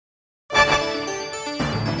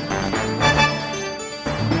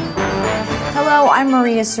Hello, I'm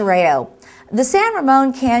Maria Soleado. The San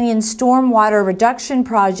Ramon Canyon Stormwater Reduction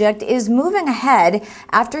Project is moving ahead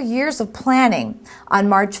after years of planning. On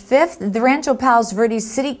March 5th, the Rancho Palos Verdes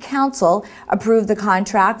City Council approved the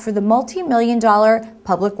contract for the multi-million-dollar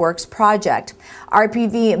Public Works project.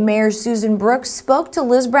 RPV Mayor Susan Brooks spoke to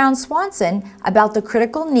Liz Brown Swanson about the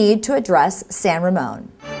critical need to address San Ramon.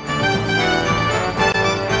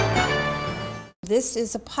 This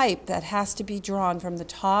is a pipe that has to be drawn from the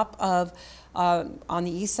top of on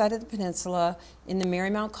the east side of the peninsula in the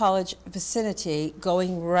Marymount College vicinity,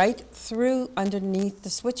 going right through underneath the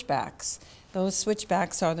switchbacks. Those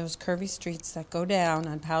switchbacks are those curvy streets that go down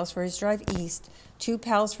on Palos Verdes Drive East to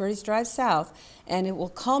Palos Verdes Drive South, and it will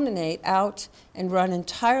culminate out and run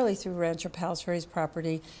entirely through Rancho Palos Verdes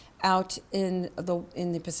property out in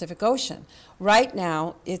the Pacific Ocean. Right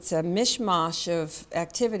now, it's a mishmash of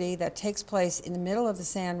activity that takes place in the middle of the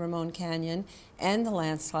San Ramon Canyon, and the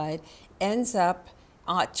landslide ends up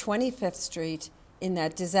at 25th Street in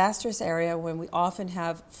that disastrous area when we often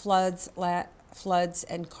have floods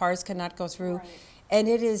and cars cannot go through. Right. And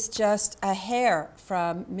it is just a hair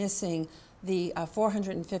from missing the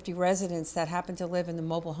 450 residents that happen to live in the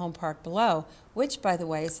mobile home park below, which, by the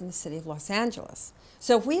way, is in the city of Los Angeles.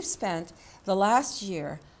 So we've spent the last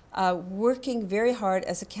year working very hard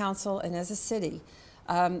as a council and as a city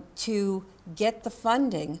to get the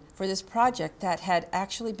funding for this project that had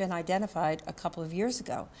actually been identified a couple of years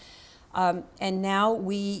ago. And now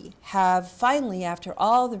we have finally, after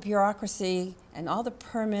all the bureaucracy and all the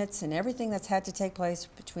permits and everything that's had to take place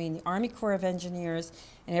between the Army Corps of Engineers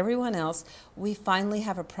and everyone else, we finally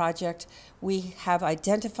have a project. We have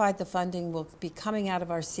identified the funding will be coming out of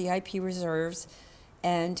our CIP reserves,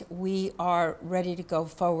 and we are ready to go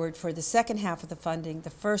forward for the second half of the funding. The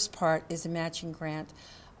first part is a matching grant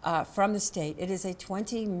from the state. It is a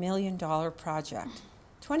 $20 million project.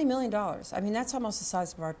 $20 million. I mean, that's almost the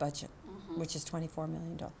size of our budget, which is $24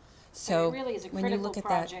 million. So it really is a critical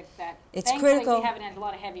project that it's critical. We haven't had a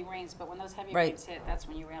lot of heavy rains, but when those heavy rains hit, that's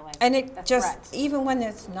when you realize. And it just, even when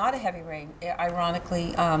it's not a heavy rain,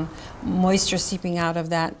 ironically, moisture seeping out of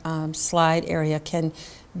that slide area can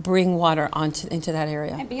bring water into that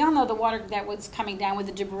area. And beyond the water that was coming down with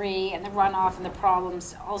the debris and the runoff and the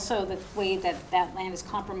problems, also the way that land is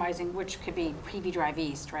compromising, which could be PV Drive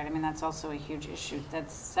East, right? I mean, that's also a huge issue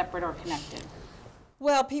that's separate or connected.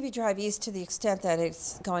 Well, PV Drive East to the extent that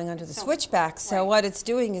it's going under the switchbacks. So what it's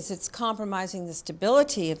doing is it's compromising the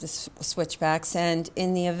stability of the switchbacks, and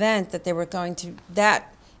in the event that they were going to,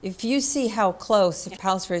 if you see how close, if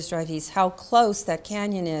Palos Verdes Drive East, how close that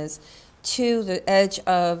canyon is to the edge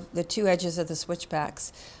of the two edges of the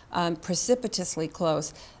switchbacks, precipitously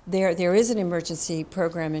close, there is an emergency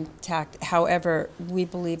program intact. However, we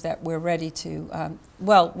believe that we're ready to,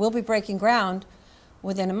 we'll be breaking ground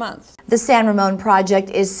within a month. The San Ramon project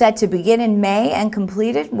is set to begin in May and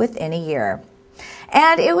completed within a year.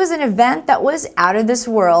 And it was an event that was out of this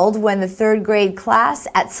world when the third grade class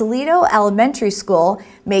at Soleado Elementary School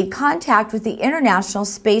made contact with the International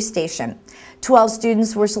Space Station. 12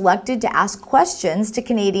 students were selected to ask questions to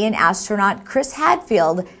Canadian astronaut Chris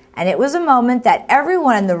Hadfield, and it was a moment that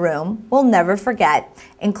everyone in the room will never forget,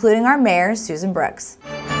 including our mayor, Susan Brooks.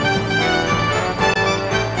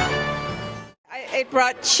 It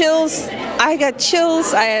brought chills. I got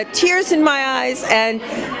chills. I had tears in my eyes, and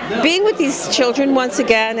being with these children once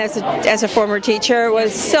again as a former teacher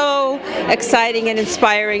was so exciting and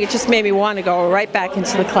inspiring. It just made me want to go right back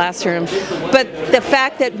into the classroom. But the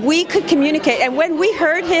fact that we could communicate, and when we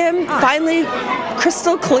heard him finally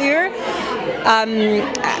crystal clear,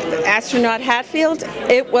 astronaut Hadfield,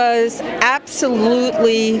 it was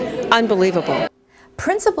absolutely unbelievable.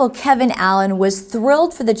 Principal Kevin Allen was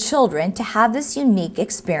thrilled for the children to have this unique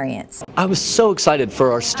experience. I was so excited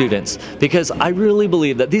for our students because I really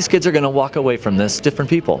believe that these kids are going to walk away from this different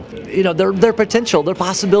people. You know, their potential, their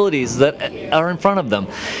possibilities that are in front of them.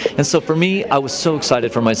 And so for me, I was so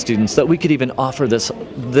excited for my students that we could even offer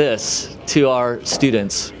this to our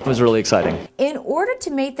students. It was really exciting. In order to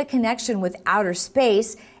make the connection with outer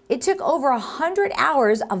space, it took over 100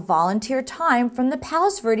 hours of volunteer time from the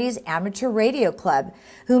Palos Verdes Amateur Radio Club,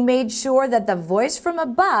 who made sure that the voice from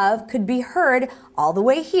above could be heard all the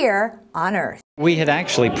way here on Earth. We had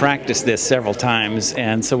actually practiced this several times,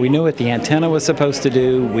 and so we knew what the antenna was supposed to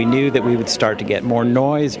do. We knew that we would start to get more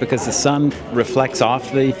noise because the sun reflects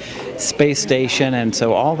off the space station, and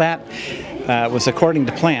so all that was according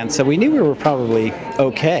to plan. So we knew we were probably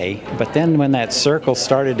okay, but then when that circle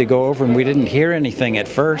started to go over and we didn't hear anything at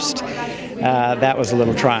first, that was a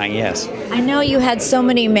little trying, yes. I know you had so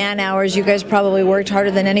many man hours, you guys probably worked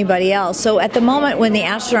harder than anybody else. So at the moment when the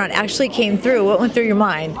astronaut actually came through, what went through your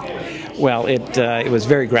mind? Well, it was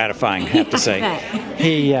very gratifying, I have to say.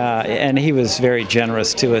 He was very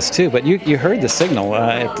generous to us too. But you heard the signal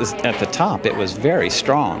at the top; it was very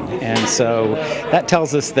strong, and so that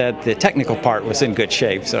tells us that the technical part was in good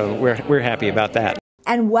shape. So we're happy about that.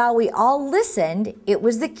 And while we all listened, it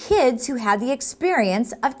was the kids who had the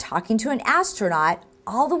experience of talking to an astronaut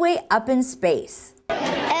all the way up in space.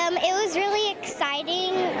 It was really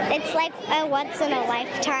exciting. It's like a once in a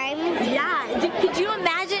lifetime. Yeah. Could you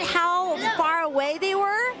imagine how far away they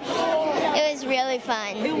were? It was really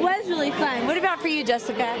fun. It was really fun. What about for you,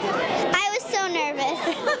 Jessica? I was so nervous.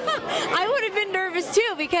 I would have been nervous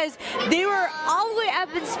too because they were all the way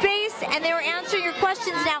up in space and they were answering your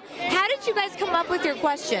questions. Now, how did you guys come up with your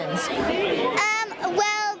questions?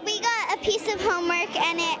 Well, we got a piece of homework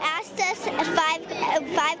and it asked us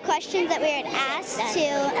five questions that we had asked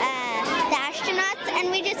to the astronauts,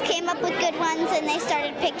 and we just came up with good ones and they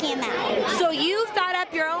started picking them out. So you thought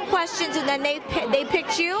up your own questions and then they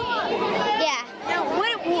picked you? Yeah. Now,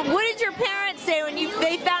 what did your parents say when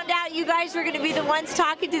they found out you guys were going to be the ones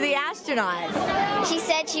talking to the astronauts? She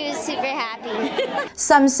said she was super happy.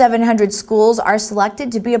 Some 700 schools are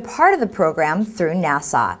selected to be a part of the program through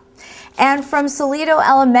NASA. And from Soleado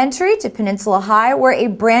Elementary to Peninsula High, where a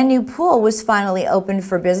brand new pool was finally opened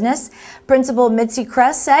for business, Principal Mitzi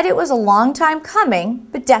Kress said it was a long time coming,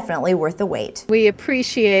 but definitely worth the wait. We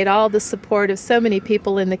appreciate all the support of so many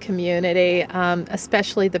people in the community,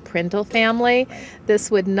 especially the Prindle family.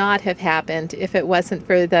 This would not have happened if it wasn't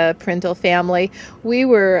for the Prindle family. We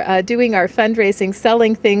were doing our fundraising,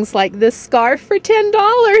 selling things like this scarf for $10.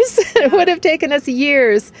 It would have taken us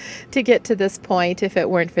years to get to this point if it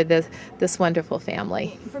weren't for this wonderful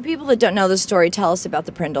family. For people that don't know the story, tell us about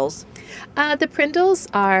the Prindles. The Prindles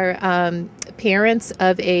are parents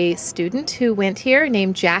of a student who went here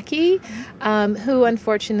named Jackie, who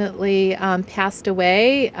unfortunately passed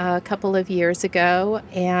away a couple of years ago,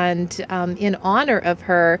 and in honor of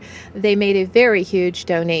her, they made a very huge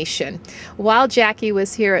donation. While Jackie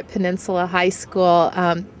was here at Peninsula High School,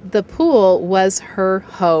 the pool was her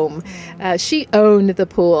home. She owned the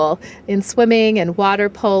pool in swimming and water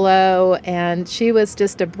polo, and she was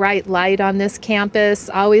just a bright light on this campus,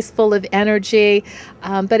 always full of energy.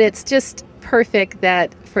 But it's just perfect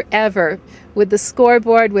that forever, with the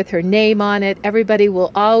scoreboard with her name on it, everybody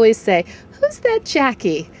will always say, "Who's that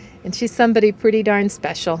Jackie?" And she's somebody pretty darn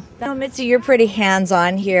special. Now, Mitzi, you're pretty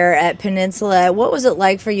hands-on here at Peninsula. What was it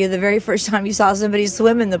like for you the very first time you saw somebody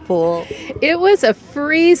swim in the pool? It was a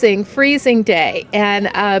freezing day, and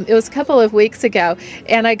it was a couple of weeks ago,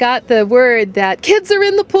 and I got the word that kids are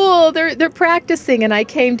in the pool, they're practicing, and I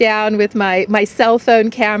came down with my cell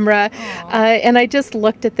phone camera, and I just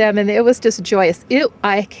looked at them, and it was just joyous.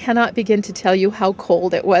 I cannot begin to tell you how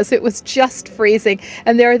cold it was. It was just freezing,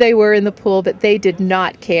 and there they were in the pool, but they did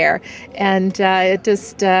not care. And it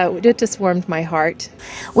just warmed my heart.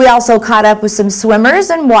 We also caught up with some swimmers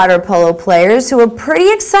and water polo players who were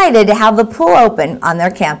pretty excited to have the pool open on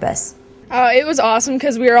their campus. It was awesome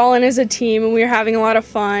because we were all in as a team and we were having a lot of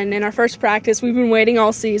fun. In our first practice, we've been waiting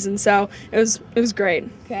all season, so it was great.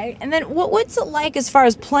 Okay, and then what's it like as far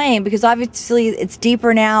as playing? Because obviously it's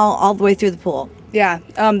deeper now all the way through the pool. Yeah,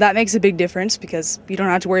 that makes a big difference because you don't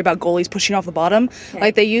have to worry about goalies pushing off the bottom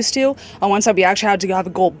like they used to. On one side, we actually had to have a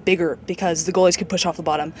goal bigger because the goalies could push off the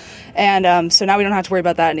bottom. And so now we don't have to worry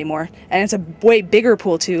about that anymore. And it's a way bigger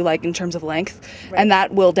pool, too, like in terms of length. Right. And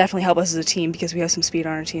that will definitely help us as a team because we have some speed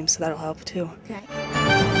on our team, so that'll help, too. Okay.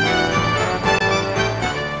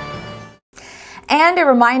 And a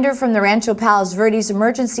reminder from the Rancho Palos Verdes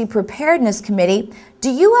Emergency Preparedness Committee, do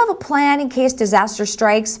you have a plan in case disaster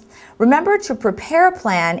strikes? Remember to prepare a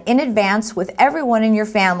plan in advance with everyone in your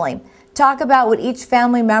family. Talk about what each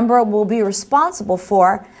family member will be responsible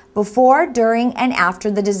for before, during, and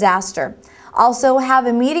after the disaster. Also, have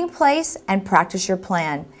a meeting place and practice your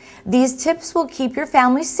plan. These tips will keep your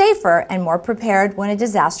family safer and more prepared when a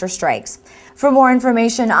disaster strikes. For more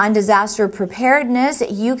information on disaster preparedness,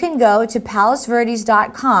 you can go to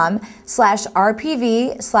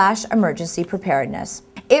palosverdes.com/RPV/emergency preparedness.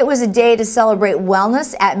 It was a day to celebrate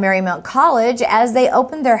wellness at Marymount College as they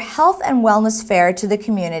opened their health and wellness fair to the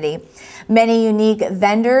community. Many unique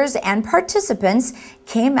vendors and participants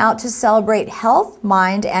came out to celebrate health,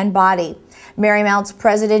 mind, and body. Marymount's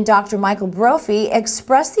president, Dr. Michael Brophy,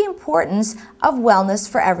 expressed the importance of wellness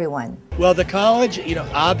for everyone. Well, the college,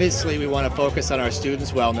 obviously we want to focus on our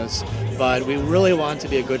students' wellness, but we really want to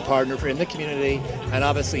be a good partner in the community, and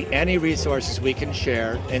obviously any resources we can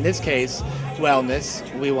share, in this case, wellness,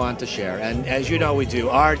 we want to share. And as you know, we do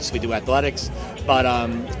arts, we do athletics, but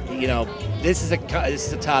this is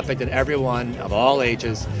a topic that everyone of all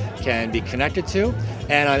ages can be connected to,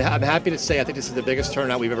 and I'm happy to say I think this is the biggest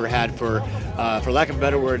turnout we've ever had for lack of a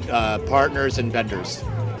better word, partners and vendors.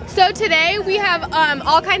 So today we have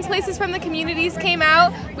all kinds of places from the communities came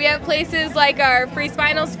out. We have places like our free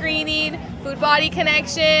spinal screening, Food Body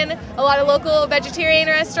Connection, a lot of local vegetarian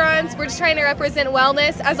restaurants. We're just trying to represent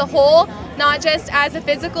wellness as a whole, not just as a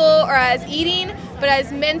physical or as eating, but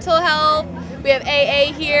as mental health. We have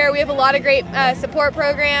AA here. We have a lot of great support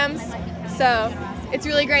programs. So it's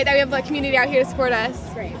really great that we have a community out here to support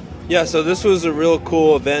us. Great. Yeah, so this was a real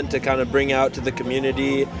cool event to kind of bring out to the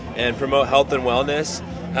community and promote health and wellness.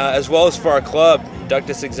 As well as for our club,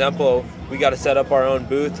 Ductus Exemplo, we got to set up our own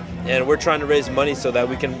booth, and we're trying to raise money so that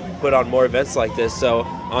we can put on more events like this. So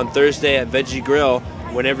on Thursday at Veggie Grill,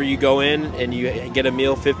 whenever you go in and you get a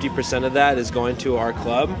meal, 50% of that is going to our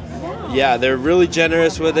club. Yeah, they're really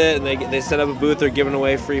generous with it, and they set up a booth. They're giving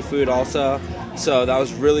away free food also. So that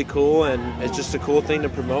was really cool, and it's just a cool thing to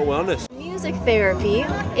promote wellness. Music therapy,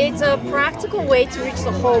 it's a practical way to reach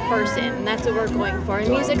the whole person, and that's what we're going for. In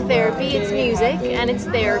music therapy, it's music and it's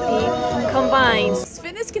therapy combined.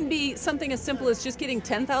 Fitness can be something as simple as just getting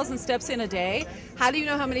 10,000 steps in a day. How do you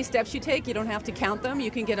know how many steps you take? You don't have to count them. You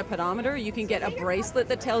can get a pedometer. You can get a bracelet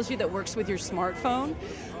that tells you that works with your smartphone.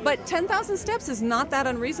 But 10,000 steps is not that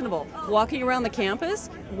unreasonable. Walking around the campus,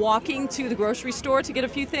 walking to the grocery store to get a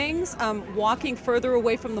few things, walking further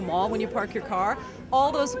away from the mall when you park your car, all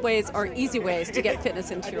those ways are easy ways to get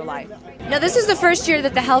fitness into your life. Now, this is the first year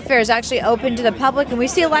that the health fair is actually open to the public, and we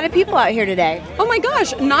see a lot of people out here today. Oh my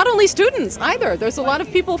gosh, not only students either. There's a lot of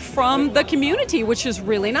people from the community, which is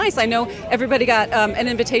really nice. I know everybody got an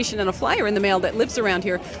invitation and a flyer in the mail that lives around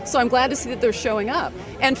here, so I'm glad to see that they're showing up.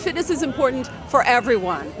 And fitness is important for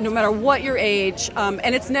everyone, no matter what your age,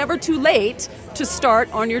 and it's never too late to start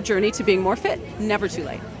on your journey to being more fit. Never too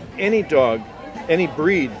late. Any dog, any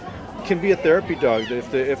breed, can be a therapy dog if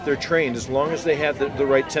they're trained, as long as they have the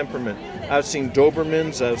right temperament. I've seen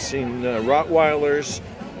Dobermans, I've seen Rottweilers.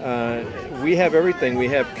 We have everything. We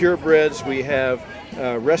have purebreds, we have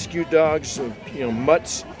rescue dogs,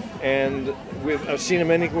 mutts, and I've seen them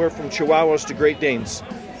anywhere from Chihuahuas to Great Danes.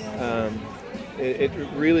 It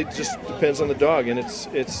really just depends on the dog, and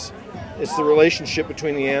it's the relationship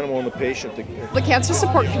between the animal and the patient. The cancer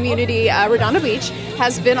support community, Redondo Beach,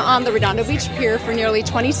 has been on the Redondo Beach Pier for nearly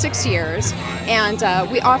 26 years, and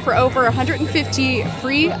we offer over 150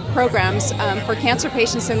 free programs for cancer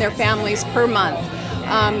patients and their families per month.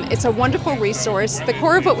 It's a wonderful resource. The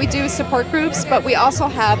core of what we do is support groups, but we also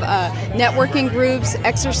have networking groups,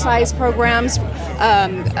 exercise programs,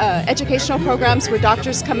 educational programs where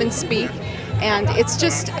doctors come and speak. And it's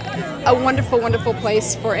just a wonderful, wonderful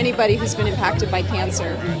place for anybody who's been impacted by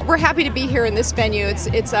cancer. We're happy to be here in this venue. It's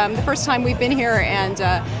the first time we've been here, and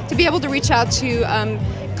to be able to reach out to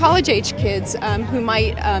college-age kids who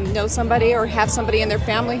might know somebody or have somebody in their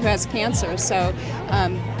family who has cancer. So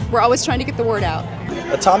we're always trying to get the word out.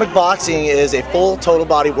 Atomic boxing is a full total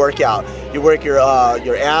body workout. You work your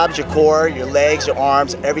abs, your core, your legs, your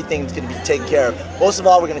arms, everything's going to be taken care of. Most of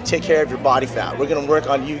all, we're going to take care of your body fat. We're going to work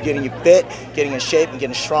on you getting you fit, getting in shape, and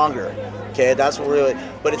getting stronger. Okay, that's what we're really,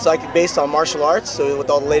 but it's like based on martial arts, so with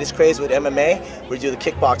all the latest craze with MMA, we do the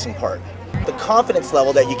kickboxing part. The confidence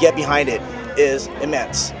level that you get behind it is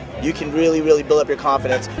immense. You can really, really build up your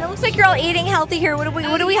confidence. It looks like you're all eating healthy here. What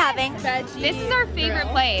are we having? This is our favorite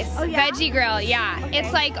place. Oh, yeah? Veggie Grill, yeah. Okay.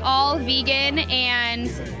 It's like all vegan and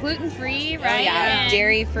gluten-free, right? Oh, yeah,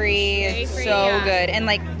 dairy-free, so good. And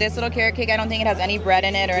like this little carrot cake, I don't think it has any bread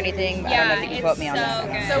in it or anything. I don't know if you can quote me on that.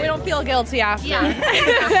 Good. So we don't feel guilty after.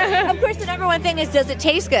 Yeah. Of course, the number one thing is, does it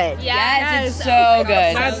taste good? Yes, it's so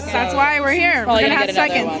good. That's why we're here. We're gonna have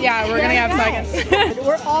seconds. Yeah, we're gonna have seconds.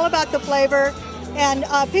 We're all about the flavor. And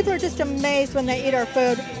people are just amazed when they eat our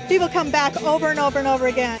food. People come back over and over and over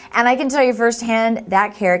again. And I can tell you firsthand,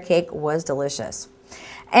 that carrot cake was delicious.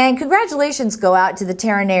 And congratulations go out to the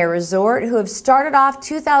Terranea Resort, who have started off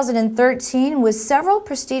 2013 with several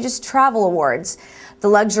prestigious travel awards. The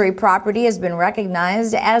luxury property has been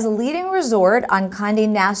recognized as a leading resort on Condé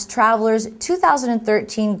Nast Traveler's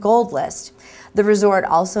 2013 Gold List. The resort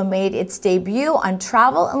also made its debut on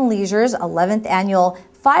Travel and Leisure's 11th annual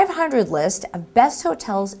 500 list of best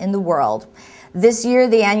hotels in the world. This year,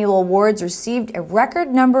 the annual awards received a record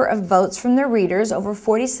number of votes from their readers, over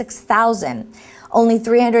 46,000. Only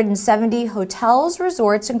 370 hotels,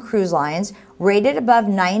 resorts, and cruise lines rated above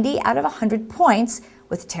 90 out of 100 points,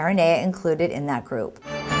 with Terranea included in that group.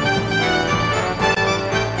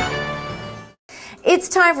 It's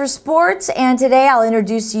time for sports, and today I'll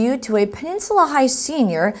introduce you to a Peninsula High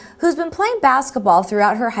senior who's been playing basketball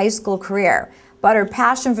throughout her high school career. but her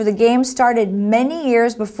passion for the game started many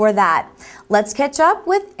years before that. Let's catch up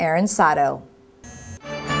with Erin Sato.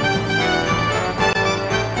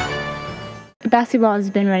 Basketball has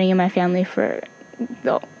been running in my family for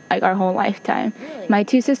our whole lifetime. Really? My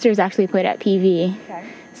two sisters actually played at PV,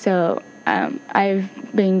 so I've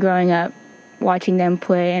been growing up watching them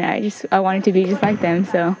play, and I wanted to be just like them,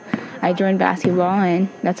 so I joined basketball, and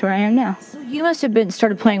that's where I am now. So you must have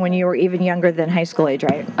started playing when you were even younger than high school age,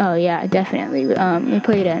 right? Oh yeah, definitely. We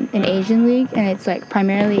played an Asian league, and it's like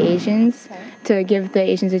primarily Asians to give the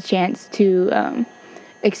Asians a chance to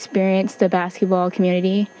experience the basketball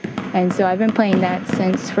community, and so I've been playing that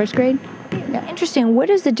since first grade. Yeah. Interesting. What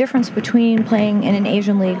is the difference between playing in an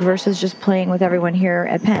Asian league versus just playing with everyone here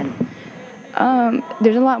at Penn?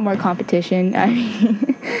 There's a lot more competition. I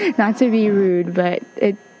mean, not to be rude, but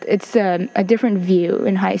it's a different view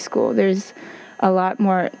in high school. There's a lot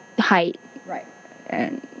more height, right,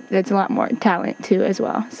 and there's a lot more talent too as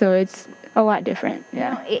well. So it's a lot different.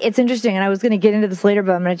 Yeah, it's interesting, and I was going to get into this later,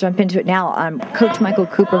 but I'm going to jump into it now. Coach Michael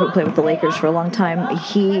Cooper, who played with the Lakers for a long time,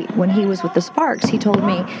 when he was with the Sparks, he told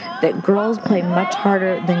me that girls play much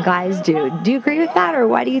harder than guys do. Do you agree with that, or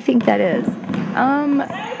why do you think that is?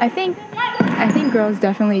 I think girls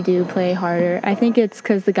definitely do play harder. I think it's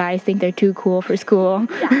because the guys think they're too cool for school.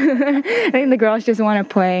 I think the girls just want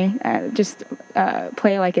to play,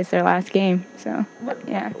 play like it's their last game. So,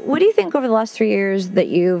 yeah. What do you think over the last 3 years that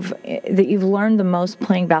you've learned the most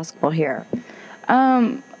playing basketball here?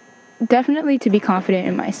 Definitely to be confident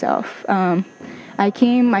in myself.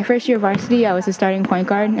 My first year of varsity, I was a starting point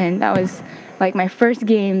guard, and that was like my first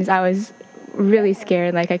games. I was really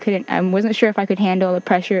scared. Like I wasn't sure if I could handle the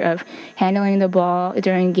pressure of handling the ball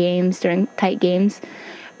during tight games.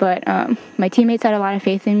 But my teammates had a lot of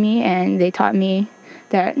faith in me, and they taught me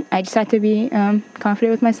that I just had to be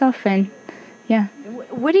confident with myself. And yeah.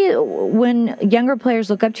 When younger players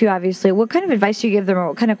look up to you, obviously, what kind of advice do you give them, or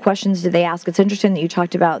what kind of questions do they ask? It's interesting that you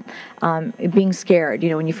talked about being scared,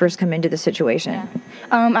 when you first come into the situation. Yeah.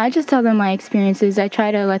 I just tell them my experiences. I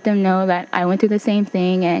try to let them know that I went through the same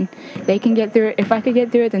thing, and they can get through it. If I could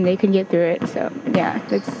get through it, then they can get through it. So, yeah,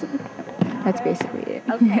 that's basically it.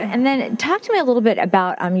 Okay. And then talk to me a little bit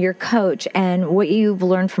about your coach and what you've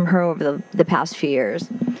learned from her over the past few years.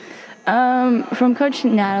 From Coach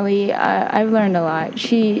Natalie, I've learned a lot.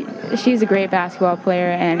 She's a great basketball player,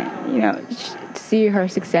 and to see her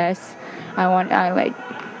success,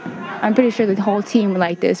 I'm pretty sure the whole team would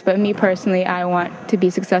like this, but me personally, I want to be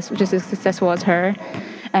successful, just as successful as her,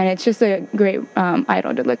 and it's just a great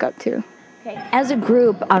idol to look up to. Okay. As a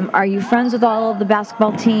group, are you friends with all of the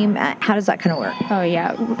basketball team? How does that kind of work? Oh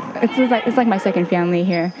yeah, it's like my second family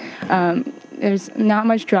here. There's not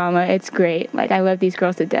much drama. It's great. Like, I love these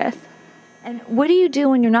girls to death. And what do you do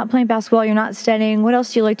when you're not playing basketball, you're not studying? What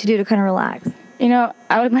else do you like to do to kind of relax?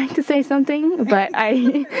 I would like to say something, but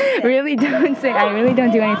I really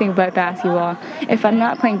don't do anything but basketball. If I'm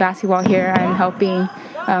not playing basketball here, I'm helping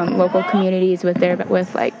local communities with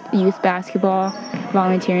youth basketball,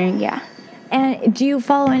 volunteering, yeah. And do you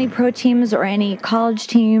follow any pro teams or any college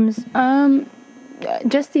teams? I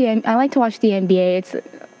like to watch the NBA. It's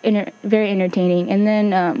very entertaining. And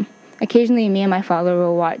then occasionally me and my father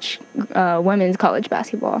will watch women's college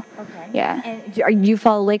basketball. Okay. Yeah. And do you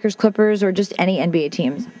follow Lakers, Clippers, or just any NBA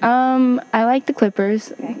teams? I like the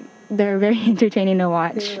Clippers. Okay. They're very entertaining to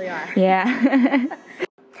watch. They really are. Yeah.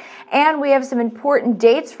 And we have some important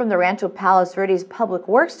dates from the Rancho Palos Verdes Public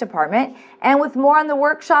Works Department. And with more on the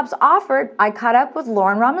workshops offered, I caught up with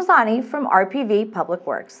Lauren Ramazani from RPV Public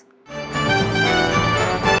Works.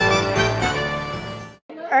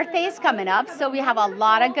 Earth Day is coming up, so we have a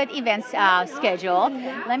lot of good events scheduled.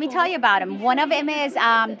 Let me tell you about them. One of them is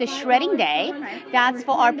the Shredding Day. That's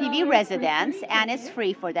for RPV residents, and it's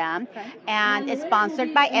free for them. And it's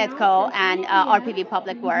sponsored by EDCO and RPV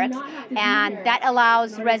Public Works. And that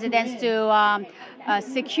allows residents to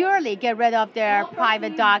securely get rid of their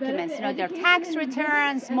private documents, their tax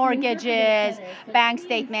returns, mortgages, bank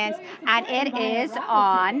statements, and it is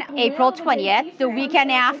on April 20th, the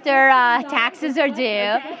weekend after taxes are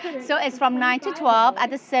due. So it's from 9 to 12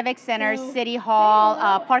 at the Civic Center City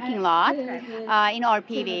Hall parking lot in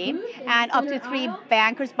RPV, and up to 3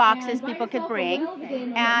 bankers boxes people could bring.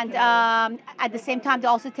 And at the same time, they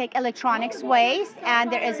also take electronics waste,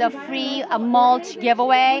 and there is a free mulch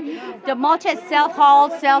giveaway. The mulch itself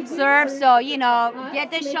self-haul, self-serve, so, you know,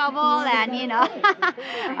 get the shovel and, you know.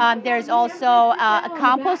 There's also a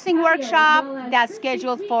composting workshop that's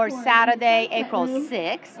scheduled for Saturday, April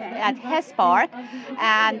 6th at Hess Park.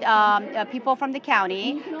 And people from the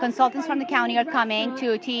county, consultants from the county are coming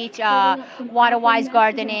to teach water-wise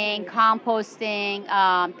gardening, composting,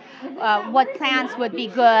 what plants would be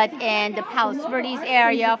good in the Palos Verdes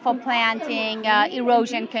area for planting,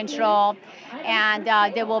 erosion control. And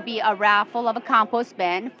there will be a raffle of a compost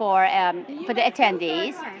bin for the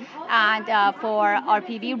attendees and for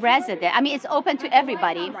RPV residents. I mean, it's open to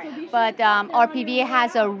everybody, but RPV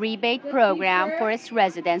has a rebate program for its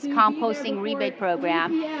residents, composting rebate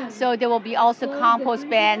program. So there will be also compost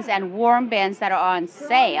bins and worm bins that are on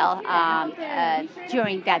sale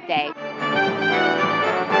during that day.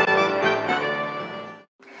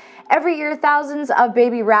 Every year, thousands of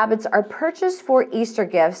baby rabbits are purchased for Easter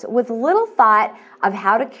gifts with little thought of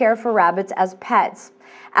how to care for rabbits as pets.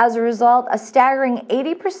 As a result, a staggering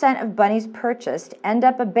 80% of bunnies purchased end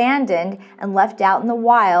up abandoned and left out in the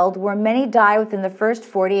wild, where many die within the first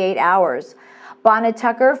 48 hours. Bonna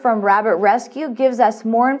Tucker from Rabbit Rescue gives us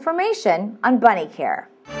more information on bunny care.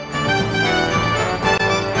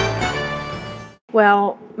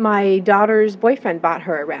 Well, my daughter's boyfriend bought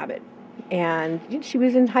her a rabbit, and she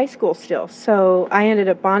was in high school still, so I ended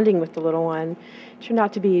up bonding with the little one. It turned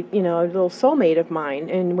out to be, you know, a little soulmate of mine,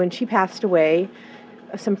 and when she passed away,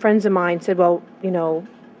 some friends of mine said, well, you know,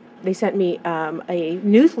 they sent me a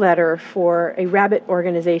newsletter for a rabbit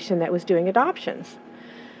organization that was doing adoptions.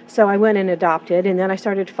 So I went and adopted, and then I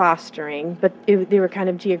started fostering, but they were kind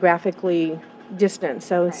of geographically distant.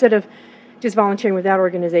 So instead of just volunteering with that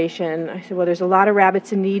organization, I said, well, there's a lot of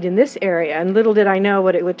rabbits in need in this area, and little did I know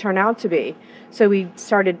what it would turn out to be. So we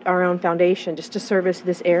started our own foundation just to service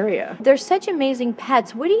this area. They're such amazing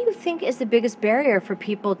pets. What do you think is the biggest barrier for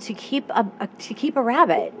people to keep a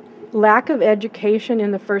rabbit? Lack of education in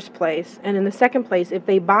the first place, and in the second place, if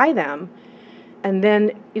they buy them, and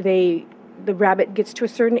then the rabbit gets to a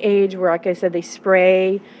certain age where, like I said, they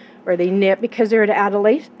spray or they nip because they're at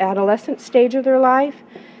an adolescent stage of their life,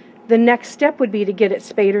 the next step would be to get it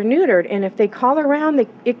spayed or neutered. And if they call around,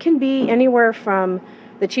 it can be anywhere from,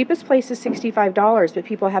 the cheapest place is $65, but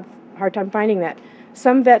people have a hard time finding that.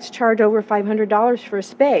 Some vets charge over $500 for a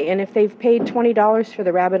spay, and if they've paid $20 for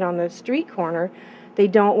the rabbit on the street corner, they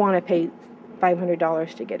don't want to pay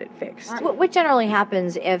 $500 to get it fixed. What generally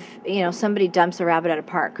happens if, you know, somebody dumps a rabbit at a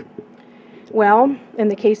park? Well, in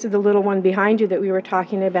the case of the little one behind you that we were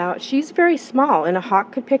talking about, she's very small, and a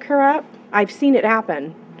hawk could pick her up. I've seen it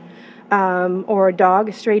happen. Or a dog,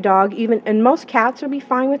 a stray dog, even, and most cats will be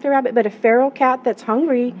fine with the rabbit, but a feral cat that's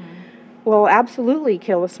hungry will absolutely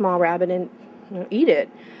kill a small rabbit and, you know, eat it.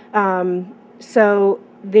 So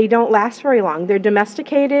they don't last very long. They're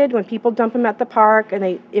domesticated when people dump them at the park,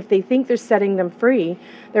 and if they think they're setting them free,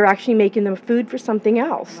 they're actually making them food for something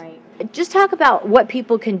else. Right. Just talk about what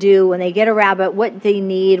people can do when they get a rabbit, what they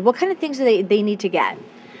need, what kind of things do they need to get?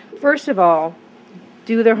 First of all,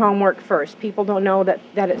 do their homework first. People don't know that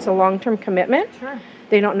it's a long-term commitment. Sure.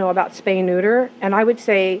 They don't know about spay neuter. And I would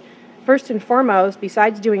say, first and foremost,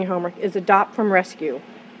 besides doing your homework, is adopt from rescue.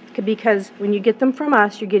 Because when you get them from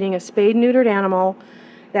us, you're getting a spayed neutered animal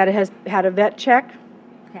that has had a vet check.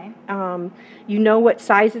 Okay. You know what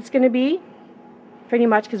size it's going to be, pretty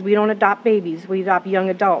much, because we don't adopt babies. We adopt young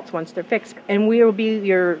adults once they're fixed. And we will be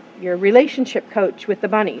your relationship coach with the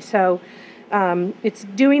bunny. So it's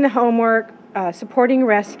doing the homework, supporting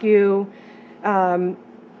rescue,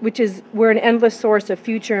 we're an endless source of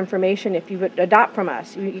future information if you adopt from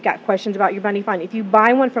us. You got questions about your bunny, fine. If you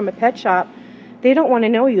buy one from a pet shop, they don't want to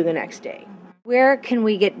know you the next day. Where can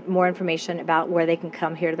we get more information about where they can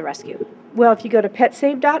come here to the rescue? Well, if you go to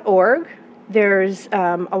petsave.org, there's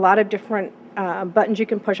a lot of different buttons you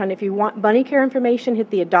can push on. If you want bunny care information, hit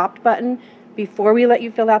the adopt button. Before we let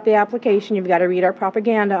you fill out the application, you've got to read our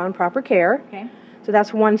propaganda on proper care. Okay. So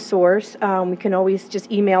that's one source. You can always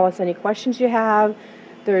just email us any questions you have.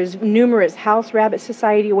 There's numerous House Rabbit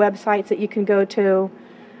Society websites that you can go to.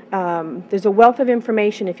 There's a wealth of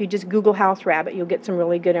information. If you just Google House Rabbit, you'll get some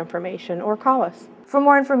really good information, or call us. For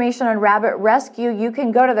more information on rabbit rescue, you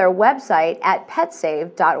can go to their website at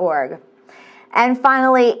petsave.org. And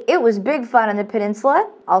finally, it was big fun on the Peninsula,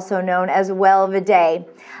 also known as Whale of a Day.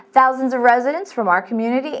 Thousands of residents from our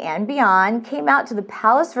community and beyond came out to the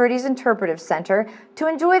Palos Verdes Interpretive Center to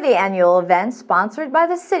enjoy the annual event sponsored by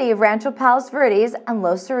the City of Rancho Palos Verdes and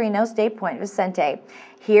Los Serenos de Point Vicente.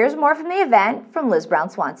 Here's more from the event from Liz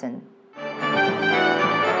Brown-Swanson.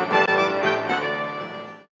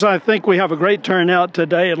 I think we have a great turnout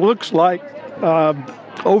today. It looks like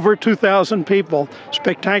over 2,000 people.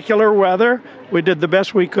 Spectacular weather. We did the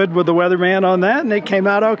best we could with the weatherman on that, and it came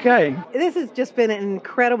out okay. This has just been an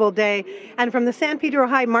incredible day. And from the San Pedro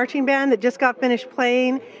High Marching Band that just got finished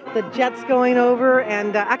playing, the jets going over,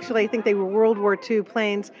 and actually I think they were World War II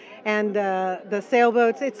planes, and the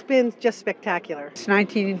sailboats, it's been just spectacular. It's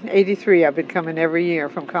 1983. I've been coming every year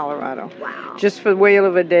from Colorado. Wow. Just for the Whale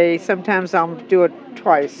of a Day. Sometimes I'll do it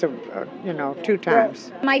twice, 2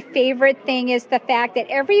 times. My favorite thing is the fact that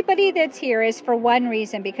everybody that's here is for one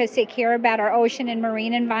reason, because they care about our ocean and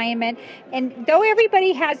marine environment. And though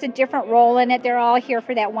everybody has a different role in it, they're all here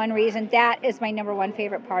for that one reason. That is my #1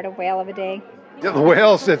 favorite part of Whale of a Day. Yeah, the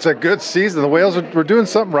whales, it's a good season. The whales we're doing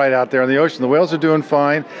something right out there in the ocean. The whales are doing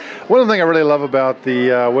fine. One of the things I really love about the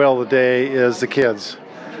Whale of the Day is the kids.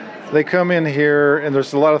 They come in here and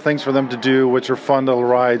there's a lot of things for them to do, which are fun little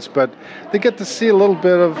rides, but they get to see a little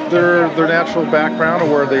bit of their natural background of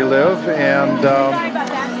where they live, and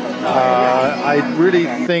I really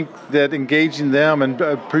think that engaging them and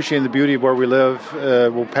appreciating the beauty of where we live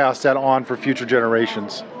will pass that on for future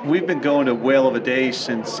generations. We've been going to Whale of a Day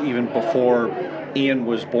since even before Ian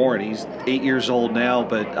was born. He's 8 years old now,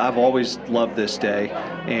 but I've always loved this day,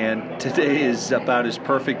 and today is about as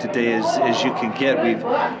perfect a day as you can get. We've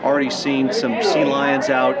already seen some sea lions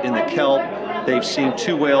out in the kelp. They've seen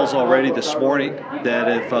 2 whales already this morning that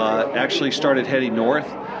have actually started heading north.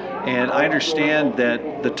 And I understand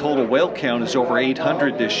that the total whale count is over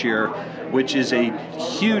 800 this year, which is a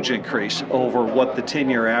huge increase over what the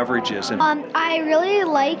 10-year average is. I really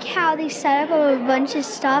like how they set up a bunch of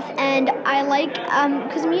stuff, and I like,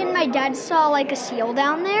 because me and my dad saw like a seal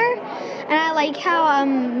down there, and I like how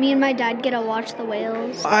me and my dad get to watch the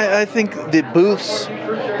whales. I think the booths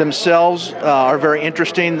themselves are very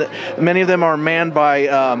interesting. Many of them are manned by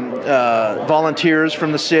volunteers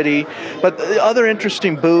from the city, but the other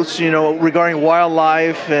interesting booths, regarding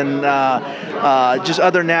wildlife and just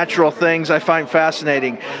other natural things I find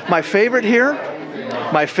fascinating. My favorite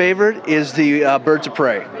is the birds of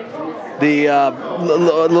prey, the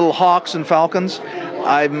little hawks and falcons.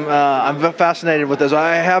 I'm fascinated with those.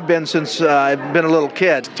 I have been since I've been a little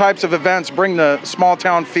kid. Types of events bring the small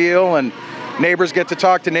town feel, and neighbors get to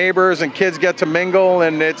talk to neighbors, and kids get to mingle,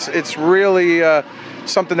 and it's really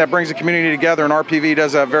something that brings the community together, and RPV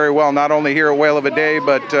does that very well, not only here at Whale of a Day,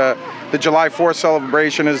 but the July 4th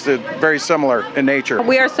celebration is very similar in nature.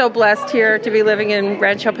 We are so blessed here to be living in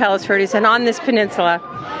Rancho Palos Verdes and on this peninsula.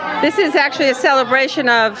 This is actually a celebration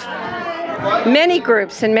of many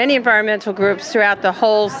groups and many environmental groups throughout the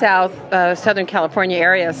whole Southern California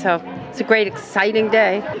area, so it's a great, exciting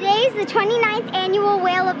day. Today is the 29th annual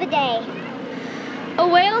Whale of a Day. A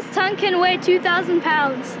whale's tongue can weigh 2,000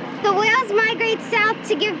 pounds. The whales migrate south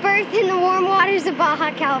to give birth in the warm waters of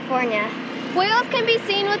Baja California. Whales can be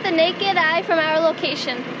seen with the naked eye from our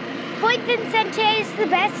location. Point Vicente is the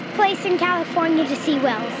best place in California to see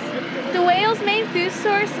whales. The whale's main food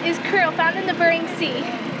source is krill, found in the Bering Sea.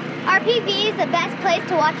 RPV is the best place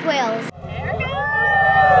to watch whales.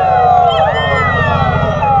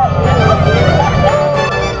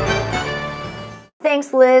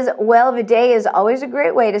 Thanks, Liz. Whale of a Day is always a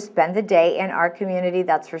great way to spend the day in our community,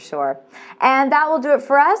 that's for sure. And that will do it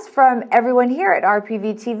for us. From everyone here at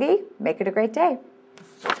RPV TV, make it a great day.